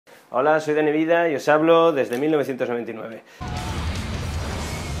Hola, soy Dani Vida y os hablo desde 1999.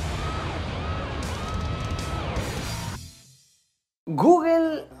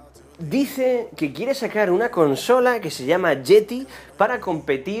 Google dice que quiere sacar una consola que se llama Yeti para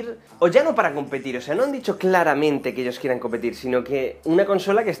competir, o ya no para competir, o sea, no han dicho claramente que ellos quieran competir, sino que una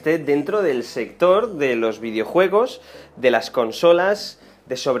consola que esté dentro del sector de los videojuegos, de las consolas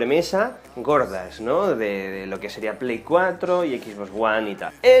de sobremesa gordas, ¿no? De lo que sería Play 4 y Xbox One y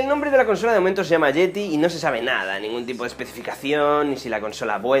tal. El nombre de la consola de momento se llama Yeti y no se sabe nada, ningún tipo de especificación, ni si la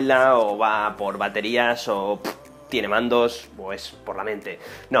consola vuela o va por baterías o tiene mandos o es por la mente.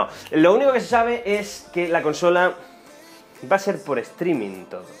 No, lo único que se sabe es que la consola va a ser por streaming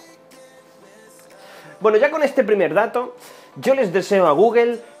todo. Bueno, ya con este primer dato, yo les deseo a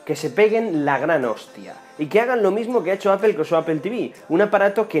Google que se peguen la gran hostia y que hagan lo mismo que ha hecho Apple con su Apple TV, un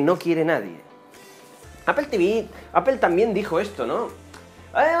aparato que no quiere nadie. Apple también dijo esto, ¿no?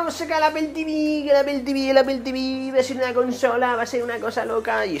 Vamos a sacar el Apple TV, el Apple TV va a ser una consola, va a ser una cosa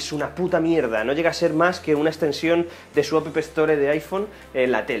loca, y es una puta mierda, no llega a ser más que una extensión de su App Store de iPhone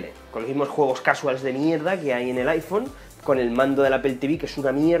en la tele, con los mismos juegos casuals de mierda que hay en el iPhone, con el mando del Apple TV que es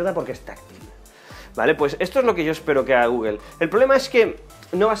una mierda porque es táctil. Vale, pues esto es lo que yo espero que haga Google. El problema es que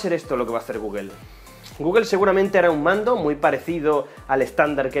no va a ser esto lo que va a hacer Google. Google seguramente hará un mando muy parecido al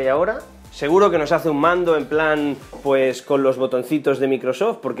estándar que hay ahora. Seguro que nos hace un mando en plan, pues con los botoncitos de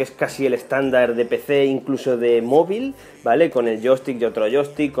Microsoft, porque es casi el estándar de PC, incluso de móvil, ¿vale? Con el joystick y otro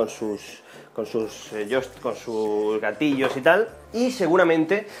joystick, con sus gatillos y tal. Y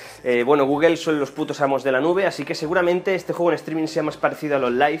seguramente, bueno, Google son los putos amos de la nube, así que seguramente este juego en streaming sea más parecido a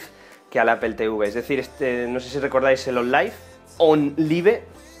los live que al Apple TV. Es decir, no sé si recordáis el OnLive,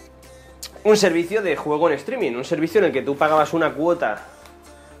 un servicio de juego en streaming, un servicio en el que tú pagabas una cuota,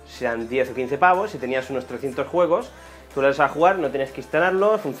 sean 10 o 15 pavos, y tenías unos 300 juegos, tú le das a jugar, no tenías que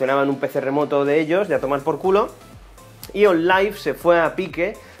instalarlos, funcionaba en un PC remoto de ellos, de a tomar por culo, y OnLive se fue a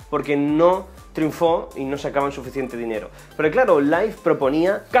pique porque no triunfó y no sacaban suficiente dinero. Pero claro, OnLive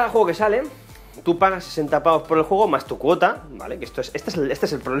proponía, cada juego que sale, tú pagas 60 pavos por el juego más tu cuota, ¿vale? Que este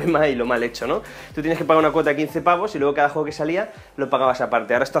es el problema y lo mal hecho, ¿no? Tú tienes que pagar una cuota de 15 pavos y luego cada juego que salía lo pagabas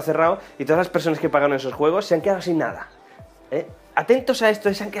aparte. Ahora está cerrado y todas las personas que pagaron esos juegos se han quedado sin nada, ¿eh? Atentos a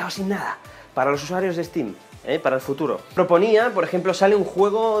esto, se han quedado sin nada para los usuarios de Steam, para el futuro. Proponía, por ejemplo, sale un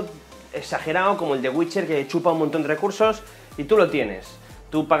juego exagerado como el de Witcher que chupa un montón de recursos y tú lo tienes.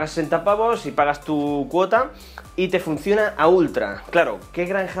 Tú pagas 60 pavos y pagas tu cuota y te funciona a ultra. Claro, ¿qué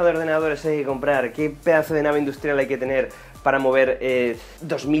granja de ordenadores hay que comprar? ¿Qué pedazo de nave industrial hay que tener para mover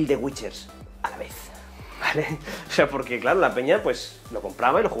 2000 de Witchers a la vez? ¿Vale? O sea, porque claro, la peña pues lo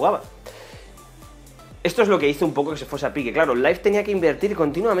compraba y lo jugaba. Esto es lo que hizo un poco que se fuese a pique. Claro, Live tenía que invertir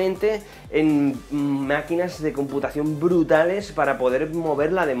continuamente en máquinas de computación brutales para poder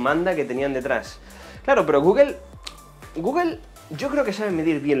mover la demanda que tenían detrás. Claro, pero Google yo creo que sabe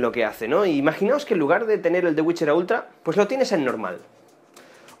medir bien lo que hace, ¿no? Y imaginaos que en lugar de tener el The Witcher a Ultra, pues lo tienes en normal.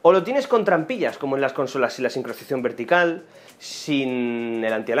 O lo tienes con trampillas, como en las consolas, sin la sincronización vertical, sin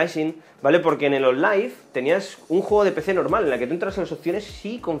el anti-aliasing, ¿vale? Porque en el OnLive tenías un juego de PC normal, en el que tú entras en las opciones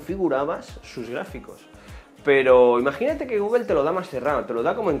y configurabas sus gráficos. Pero imagínate que Google te lo da más cerrado, te lo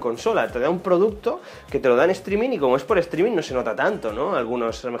da como en consola, te da un producto que te lo da en streaming y como es por streaming no se nota tanto, ¿no?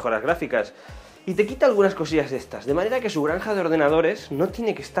 Algunas mejoras gráficas. Y te quita algunas cosillas de estas, de manera que su granja de ordenadores no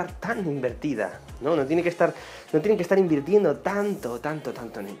tiene que estar tan invertida, ¿no? No tienen que estar invirtiendo tanto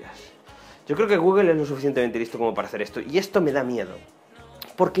en ellas. Yo creo que Google es lo suficientemente listo como para hacer esto, y esto me da miedo.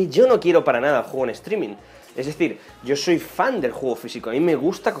 Porque yo no quiero para nada el juego en streaming. Es decir, yo soy fan del juego físico, a mí me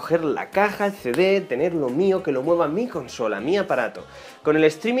gusta coger la caja, el CD, tener lo mío, que lo mueva mi consola, mi aparato. Con el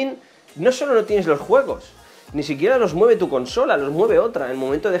streaming no solo no tienes los juegos, ni siquiera los mueve tu consola, los mueve otra. En el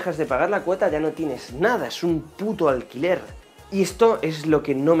momento que dejas de pagar la cuota ya no tienes nada, es un puto alquiler. Y esto es lo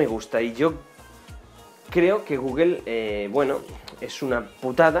que no me gusta, y yo creo que Google, bueno, es una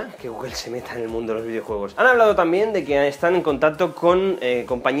putada que Google se meta en el mundo de los videojuegos. Han hablado también de que están en contacto con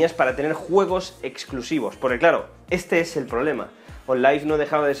compañías para tener juegos exclusivos, porque claro, este es el problema. OnLive no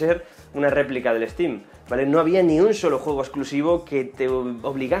dejaba de ser una réplica del Steam, ¿vale? No había ni un solo juego exclusivo que te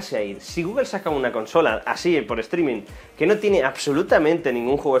obligase a ir. Si Google saca una consola así por streaming que no tiene absolutamente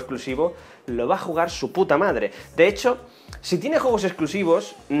ningún juego exclusivo, lo va a jugar su puta madre. De hecho, si tiene juegos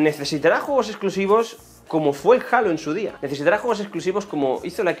exclusivos, necesitará juegos exclusivos como fue el Halo en su día. Necesitará juegos exclusivos como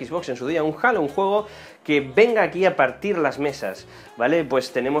hizo la Xbox en su día, un Halo, un juego que venga aquí a partir las mesas, ¿vale?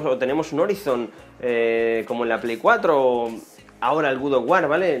 Pues tenemos un Horizon como en la Play 4, ahora el God of War,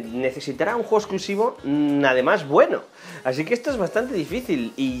 ¿vale? Necesitará un juego exclusivo, además bueno. Así que esto es bastante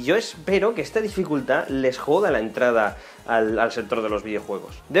difícil y yo espero que esta dificultad les joda la entrada al sector de los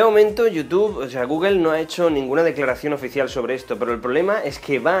videojuegos. De momento YouTube, o sea, Google no ha hecho ninguna declaración oficial sobre esto, pero el problema es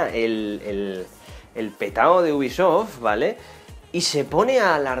que va el petao de Ubisoft, ¿vale? Y se pone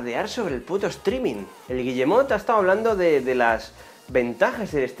a alardear sobre el puto streaming. El Guillemot ha estado hablando de las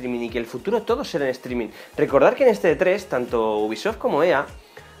ventajas del streaming y que el futuro todo será en streaming. Recordad que en este E3, tanto Ubisoft como EA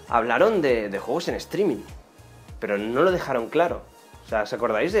hablaron de juegos en streaming, pero no lo dejaron claro. O sea, ¿os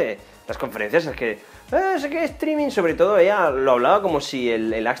acordáis de las conferencias? Es que, sé que streaming, sobre todo EA lo hablaba como si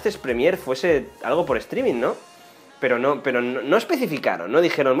el Access Premier fuese algo por streaming, ¿no? Pero no especificaron, no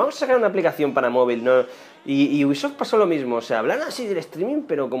dijeron, vamos a sacar una aplicación para móvil, no. Y Ubisoft pasó lo mismo, o sea, hablaron así del streaming,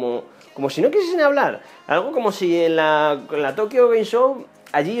 pero como si no quisiesen hablar. Algo como si en la Tokyo Game Show,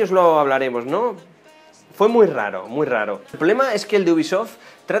 allí os lo hablaremos, ¿no? Fue muy raro, muy raro. El problema es que el de Ubisoft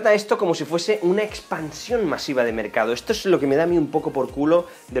trata esto como si fuese una expansión masiva de mercado. Esto es lo que me da a mí un poco por culo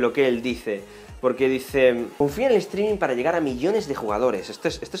de lo que él dice. Porque dice, confía en el streaming para llegar a millones de jugadores. Este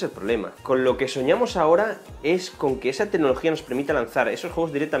es el problema. Con lo que soñamos ahora es con que esa tecnología nos permita lanzar esos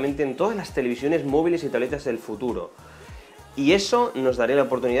juegos directamente en todas las televisiones móviles y tabletas del futuro. Y eso nos daría la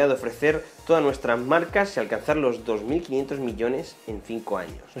oportunidad de ofrecer todas nuestras marcas y alcanzar los 2.500 millones en 5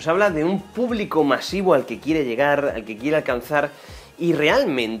 años. Nos habla de un público masivo al que quiere llegar, al que quiere alcanzar, y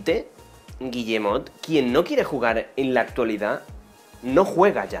realmente, Guillemot, quien no quiere jugar en la actualidad, no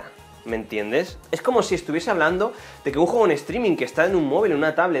juega ya. ¿Me entiendes? Es como si estuviese hablando de que un juego en streaming que está en un móvil, en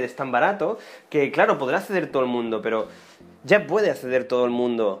una tablet, es tan barato que, claro, podrá acceder todo el mundo, pero ya puede acceder todo el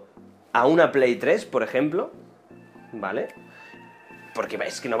mundo a una Play 3, por ejemplo, ¿vale? Porque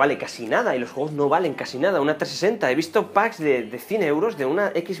es que no vale casi nada y los juegos no valen casi nada. Una 360, he visto packs de 100 euros de una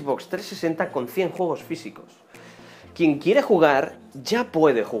Xbox 360 con 100 juegos físicos. Quien quiere jugar, ya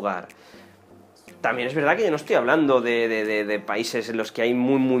puede jugar. También es verdad que yo no estoy hablando de países en los que hay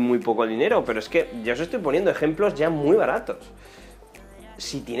muy poco dinero, pero es que yo os estoy poniendo ejemplos ya muy baratos.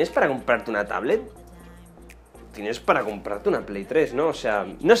 Si tienes para comprarte una tablet, tienes para comprarte una Play 3, ¿no? O sea,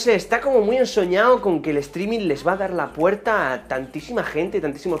 no sé, está como muy ensoñado con que el streaming les va a dar la puerta a tantísima gente,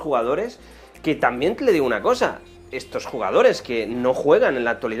 tantísimos jugadores, que también te le digo una cosa. Estos jugadores que no juegan en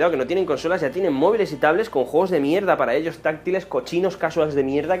la actualidad o que no tienen consolas ya tienen móviles y tablets con juegos de mierda para ellos, táctiles, cochinos, casuals de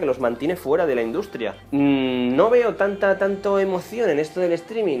mierda que los mantiene fuera de la industria. No veo tanto emoción en esto del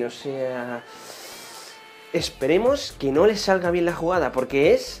streaming, o sea... Esperemos que no les salga bien la jugada,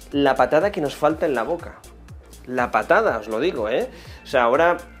 porque es la patada que nos falta en la boca. La patada, os lo digo, ¿eh? O sea,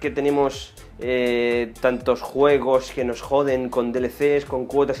 ahora que tenemos tantos juegos que nos joden con DLCs, con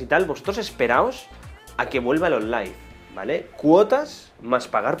cuotas y tal, vosotros esperaos a que vuelva el online, ¿vale? Cuotas más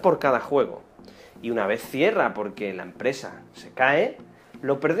pagar por cada juego. Y una vez cierra porque la empresa se cae,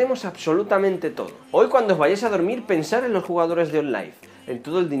 lo perdemos absolutamente todo. Hoy cuando os vayáis a dormir, pensar en los jugadores de online, en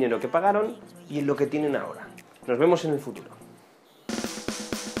todo el dinero que pagaron y en lo que tienen ahora. Nos vemos en el futuro.